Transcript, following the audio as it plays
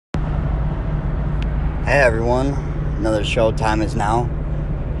Hey everyone, another show time is now.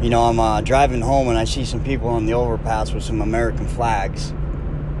 You know, I'm driving home and I see some people on the overpass with some American flags.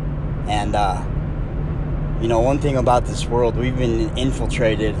 And, you know, one thing about this world, we've been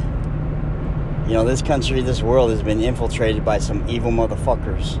infiltrated. You know, this country, this world has been infiltrated by some evil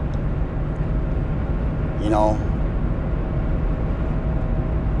motherfuckers. You know,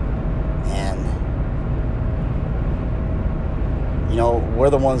 and, you know, we're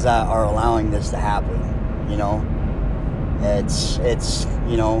the ones that are allowing this to happen. You know, it's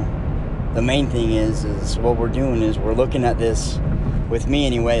you know, the main thing is what we're doing is we're looking at this, with me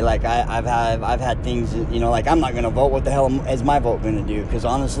anyway, like I've had things, you know, like I'm not gonna vote. What the hell is my vote gonna do? Because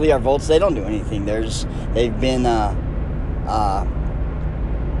honestly, our votes, they don't do anything. They've been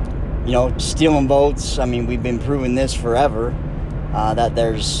you know, stealing votes. I mean, we've been proving this forever, that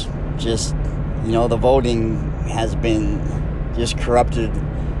there's just, you know, the voting has been just corrupted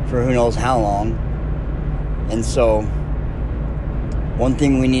for who knows how long. And so, one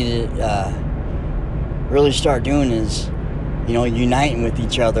thing we need to really start doing is, you know, uniting with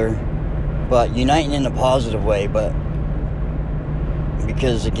each other, but uniting in a positive way. But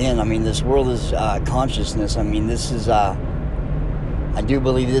because again, I mean, this world is consciousness. I mean, this is I do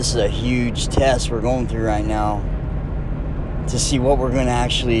believe this is a huge test we're going through right now to see what we're going to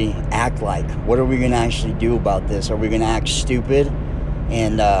actually act like. What are we going to actually do about this? Are we going to act stupid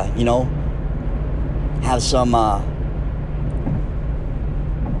and you know, have some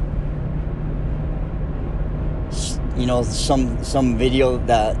you know, some video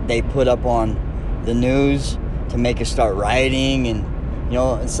that they put up on the news to make us start rioting? And you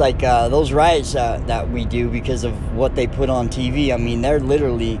know, it's like those riots that we do because of what they put on TV. I mean, they're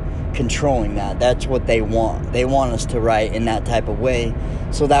literally controlling that. That's what they want. They want us to riot in that type of way,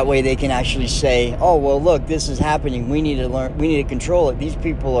 so that way they can actually say, oh, well, look, this is happening. We need to learn. We need to control it. These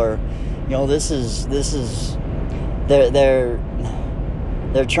people are, you know, this is they're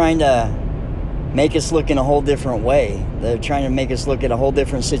trying to make us look in a whole different way. They're trying to make us look at a whole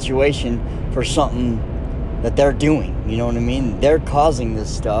different situation for something that they're doing. You know what I mean? They're causing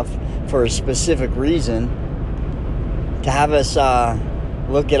this stuff for a specific reason, to have us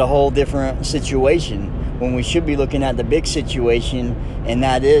look at a whole different situation when we should be looking at the big situation, and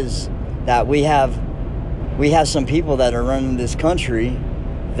that is that we have some people that are running this country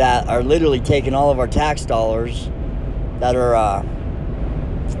that are literally taking all of our tax dollars, that are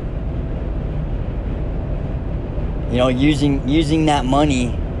you know, using that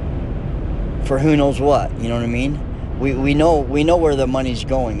money for who knows what. You know what I mean? We know where the money's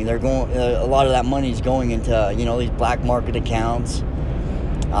going. They're going, a lot of that money's going into, you know, these black market accounts.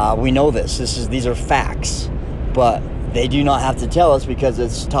 We know this. These are facts, but they do not have to tell us because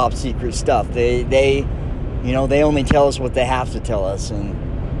it's top secret stuff. They you know, they only tell us what they have to tell us. And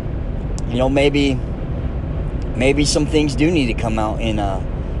you know, maybe some things do need to come out in a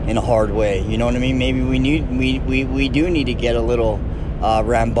hard way. You know what I mean? Maybe we do need to get a little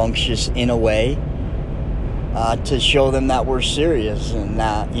rambunctious in a way, to show them that we're serious, and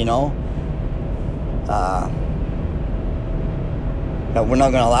that, you know, that we're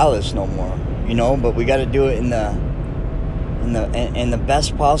not going to allow this no more. You know, but we got to do it in the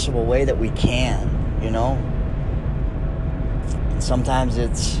best possible way that we can. You know, and sometimes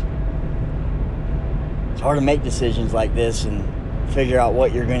it's hard to make decisions like this and figure out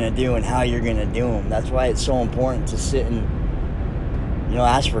what you're going to do and how you're going to do them. That's why it's so important to sit and, you know,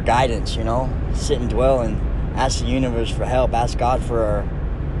 ask for guidance. You know, sit and dwell and ask the universe for help. Ask God for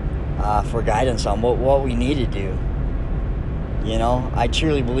guidance on what we need to do. You know, I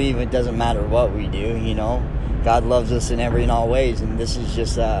truly believe it doesn't matter what we do. You know, God loves us in every and all ways, and this is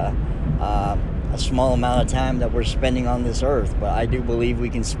just a small amount of time that we're spending on this earth. But I do believe we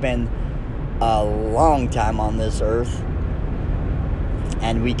can spend a long time on this earth,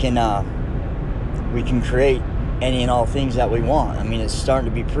 and we can create any and all things that we want. I mean, it's starting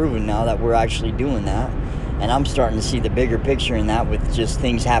to be proven now that we're actually doing that, and I'm starting to see the bigger picture in that, with just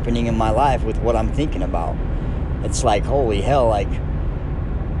things happening in my life with what I'm thinking about. It's like, holy hell, like,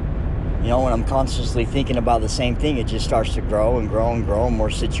 you know, when I'm consciously thinking about the same thing, it just starts to grow and grow and grow, and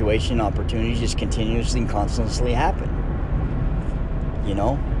more situation opportunities just continuously and constantly happen. You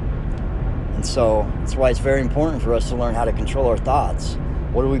know? And so that's why it's very important for us to learn how to control our thoughts.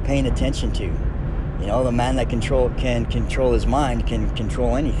 What are we paying attention to? You know, the man that can control his mind can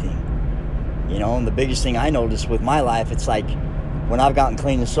control anything. You know, and the biggest thing I noticed with my life, it's like when I've gotten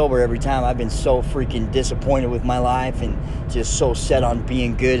clean and sober, every time I've been so freaking disappointed with my life and just so set on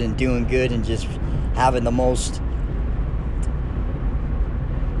being good and doing good and just having the most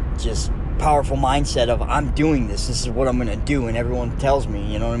just powerful mindset of I'm doing this is what I'm gonna do, and everyone tells me,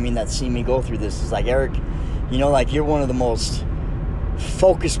 you know what I mean, that see me go through this is like, Eric, you know, like you're one of the most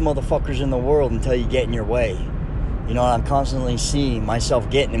focused motherfuckers in the world until you get in your way. You know, I'm constantly seeing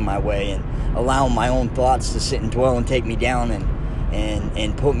myself getting in my way and allowing my own thoughts to sit and dwell and take me down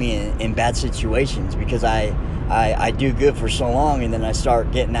and put me in bad situations, because I do good for so long, and then I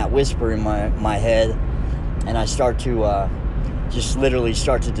start getting that whisper in my head, and I start to just literally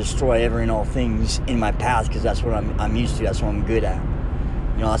start to destroy every and all things in my path, because that's what I'm used to. That's what I'm good at.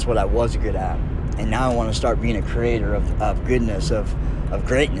 You know, that's what I was good at. And now I want to start being a creator of goodness, of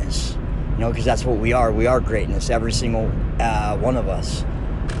greatness. You know, because that's what we are. We are greatness. Every single one of us.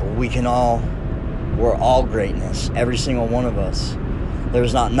 We're all greatness. Every single one of us.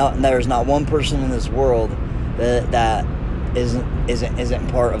 There's not one person in this world that isn't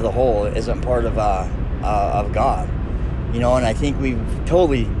part of the whole, isn't part of God. You know, and I think we've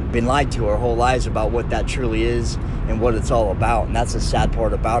totally been lied to our whole lives about what that truly is and what it's all about, and that's the sad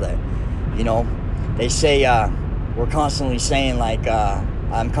part about it. You know, they say we're constantly saying, like,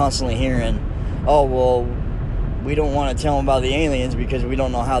 I'm constantly hearing, oh, well, we don't want to tell them about the aliens because we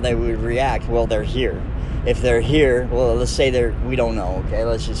don't know how they would react. Well, they're here. If they're here, well, let's say we don't know, okay?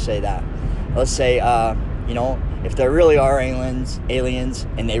 Let's just say that. Let's say, you know, if there really are aliens,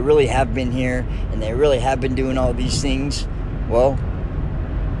 and they really have been here, and they really have been doing all these things, well,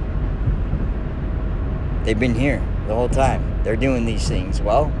 they've been here the whole time. They're doing these things.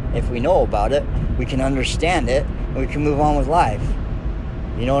 Well, if we know about it, we can understand it, and we can move on with life.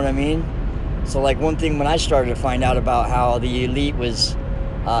 You know what I mean? So, like, one thing when I started to find out about how the elite was,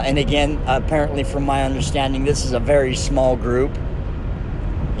 and again, apparently from my understanding, this is a very small group.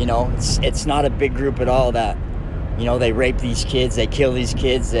 You know, it's not a big group at all that, you know, they rape these kids, they kill these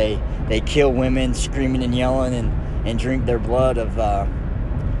kids, they kill women, screaming and yelling, and drink their blood of their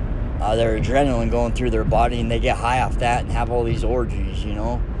adrenaline going through their body, and they get high off that and have all these orgies, you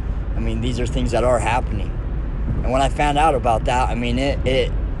know? I mean, these are things that are happening. And when I found out about that, I mean,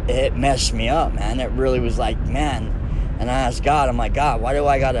 it messed me up, man. It really was like, man. And I asked God, I'm like, God, why do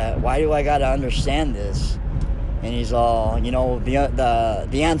I gotta understand this? And he's all, you know,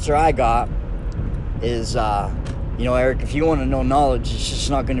 the answer I got is, you know, Eric, if you want to know knowledge, it's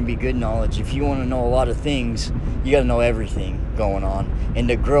just not going to be good knowledge. If you want to know a lot of things, you got to know everything going on. And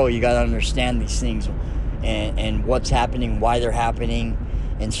to grow, you got to understand these things and what's happening, why they're happening,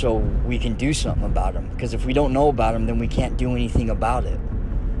 and so we can do something about them. Because if we don't know about them, then we can't do anything about it,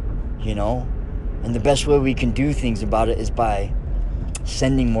 you know? And the best way we can do things about it is by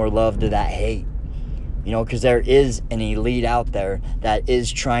sending more love to that hate. You know, because there is an elite out there that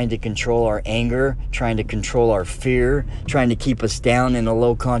is trying to control our anger, trying to control our fear, trying to keep us down in a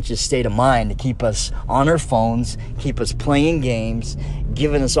low conscious state of mind, to keep us on our phones, keep us playing games,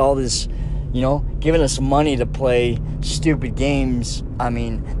 giving us all this, you know, giving us money to play stupid games. I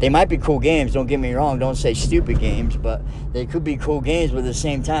mean, they might be cool games, don't get me wrong, don't say stupid games, but they could be cool games, but at the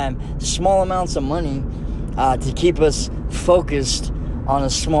same time, small amounts of money to keep us focused on a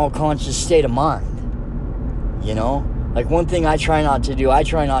small conscious state of mind. You know, like one thing I try not to do, I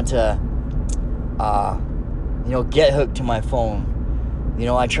try not to, you know, get hooked to my phone. You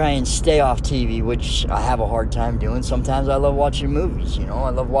know, I try and stay off TV, which I have a hard time doing. Sometimes I love watching movies, you know.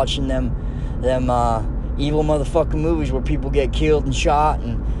 I love watching them evil motherfucking movies where people get killed and shot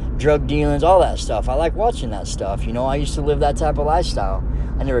and drug dealings, all that stuff. I like watching that stuff, you know. I used to live that type of lifestyle.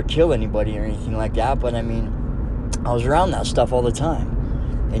 I never kill anybody or anything like that, but I mean, I was around that stuff all the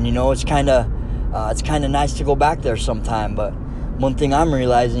time. And, you know, it's kind of nice to go back there sometime, but one thing I'm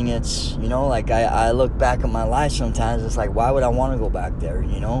realizing, it's, you know, like I look back at my life sometimes, it's like, why would I want to go back there,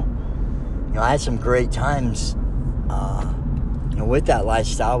 you know? You know, I had some great times, you know, with that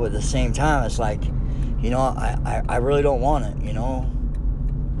lifestyle, but at the same time, it's like, you know, I really don't want it, you know?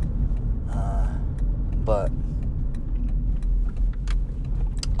 But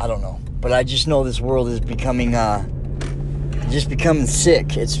I don't know. But I just know this world is becoming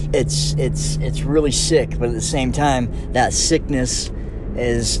sick. It's really sick, but at the same time, that sickness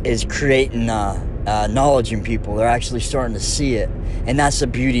is creating knowledge in people. They're actually starting to see it, and that's the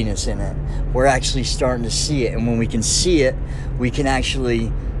beautiness in it. We're actually starting to see it, and when we can see it, we can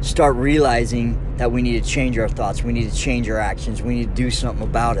actually start realizing that we need to change our thoughts. We need to change our actions. We need to do something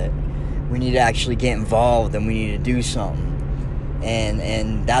about it. We need to actually get involved, and we need to do something.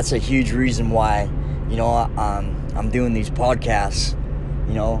 And that's a huge reason why, you know, I'm doing these podcasts.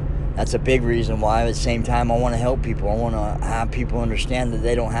 You know, that's a big reason why. At the same time, I want to help people. I want to have people understand that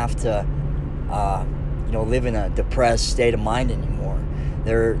they don't have to, you know, live in a depressed state of mind anymore.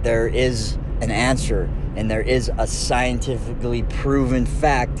 There is an answer, and there is a scientifically proven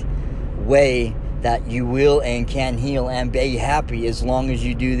fact way that you will and can heal and be happy as long as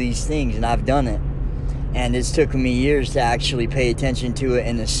you do these things. And I've done it. And it's taken me years to actually pay attention to it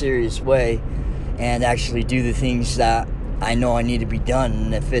in a serious way and actually do the things that I know I need to be done.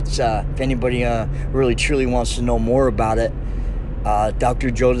 And if anybody really truly wants to know more about it,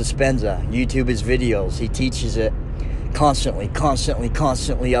 Dr. Joe Dispenza, YouTube his videos. He teaches it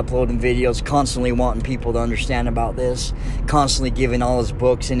constantly uploading videos, constantly wanting people to understand about this, constantly giving all his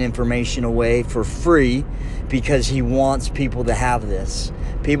books and information away for free because he wants people to have this.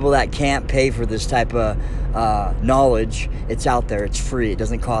 People that can't pay for this type of knowledge, it's out there, it's free, it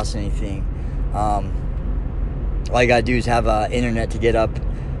doesn't cost anything. All you gotta do is have internet to get up.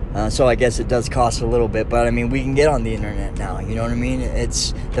 So I guess it does cost a little bit, but I mean, we can get on the internet now, you know what I mean?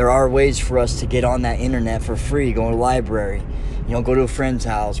 There are ways for us to get on that internet for free. Go to a library, go to a friend's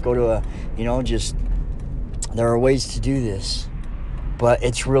house, go to there are ways to do this. But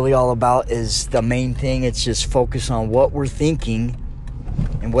it's really all about is the main thing, it's just focus on what we're thinking,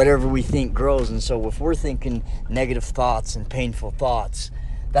 and whatever we think grows. And so if we're thinking negative thoughts and painful thoughts,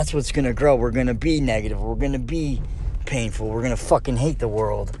 that's what's gonna grow. We're gonna be negative, we're gonna be painful, we're gonna fucking hate the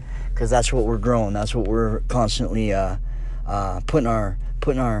world, because that's what we're growing, that's what we're constantly putting our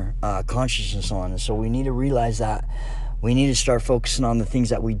consciousness on. And so we need to realize that we need to start focusing on the things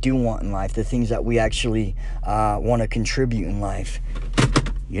that we do want in life, the things that we actually want to contribute in life.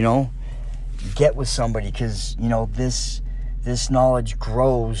 Get with somebody, because this knowledge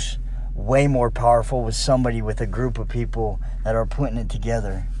grows way more powerful with somebody, with a group of people that are putting it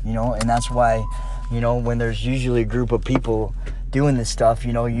together, and that's why when there's usually a group of people doing this stuff,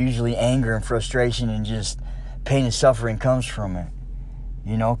 usually anger and frustration and just pain and suffering comes from it,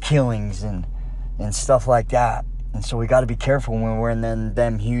 killings and stuff like that. And so we got to be careful when we're in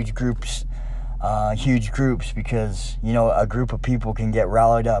them huge groups, because a group of people can get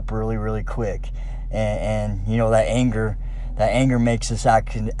rallied up really, really quick, and that anger makes us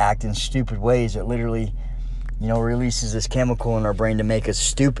act in stupid ways. It literally releases this chemical in our brain to make us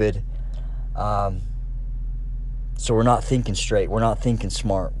stupid. So we're not thinking straight, we're not thinking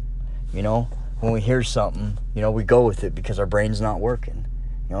smart. When we hear something, we go with it because our brain's not working.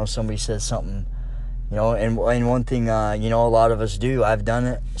 Somebody says something, and one thing a lot of us do, I've done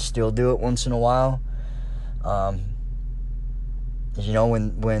it, still do it once in a while, when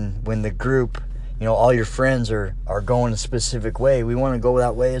the group, all your friends are going a specific way, we want to go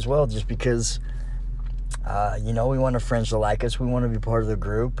that way as well, just because we want our friends to like us, we want to be part of the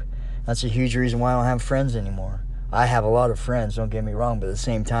group. That's a huge reason why I don't have friends anymore. I have a lot of friends, don't get me wrong, but at the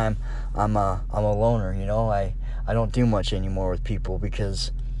same time, I'm a loner. I don't do much anymore with people,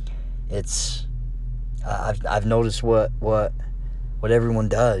 because I've noticed what everyone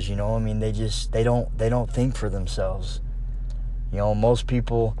does. They don't think for themselves. Most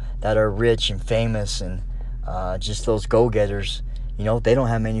people that are rich and famous and just those go-getters, they don't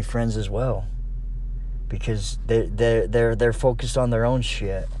have many friends as well, because they're focused on their own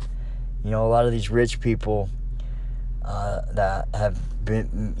shit. A lot of these rich people that have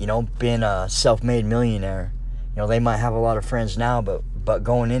been a self-made millionaire, they might have a lot of friends now, but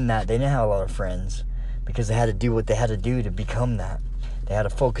going in that, they didn't have a lot of friends, because they had to do what they had to do to become that. They had to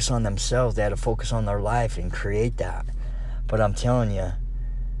focus on themselves, they had to focus on their life and create that. But I'm telling you,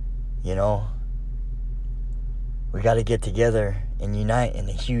 we got to get together and unite in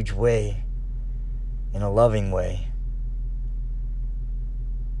a huge way, in a loving way,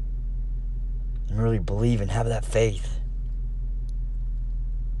 and really believe and have that faith.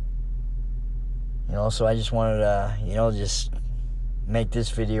 So I just wanted to, just make this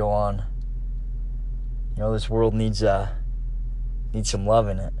video on, this world needs some love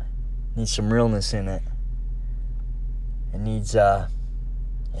in it, needs some realness in it. It needs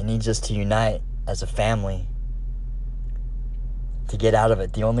us to unite as a family to get out of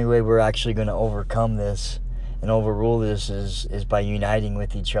it. The only way we're actually going to overcome this and overrule this is by uniting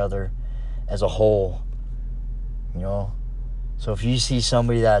with each other as a whole. So if you see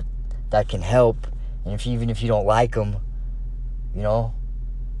somebody that can help, and even if you don't like them,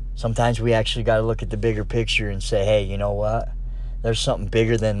 sometimes we actually got to look at the bigger picture and say, hey, you know what? There's something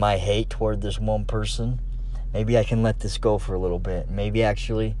bigger than my hate toward this one person. Maybe I can let this go for a little bit. Maybe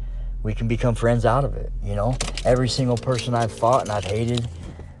actually we can become friends out of it, Every single person I've fought and I've hated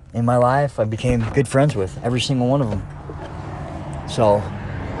in my life, I became good friends with, every single one of them. So,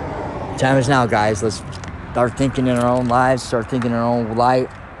 time is now, guys. Let's start thinking in our own lives, start thinking in our own light,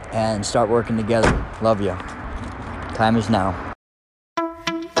 and start working together. Love you. Time is now.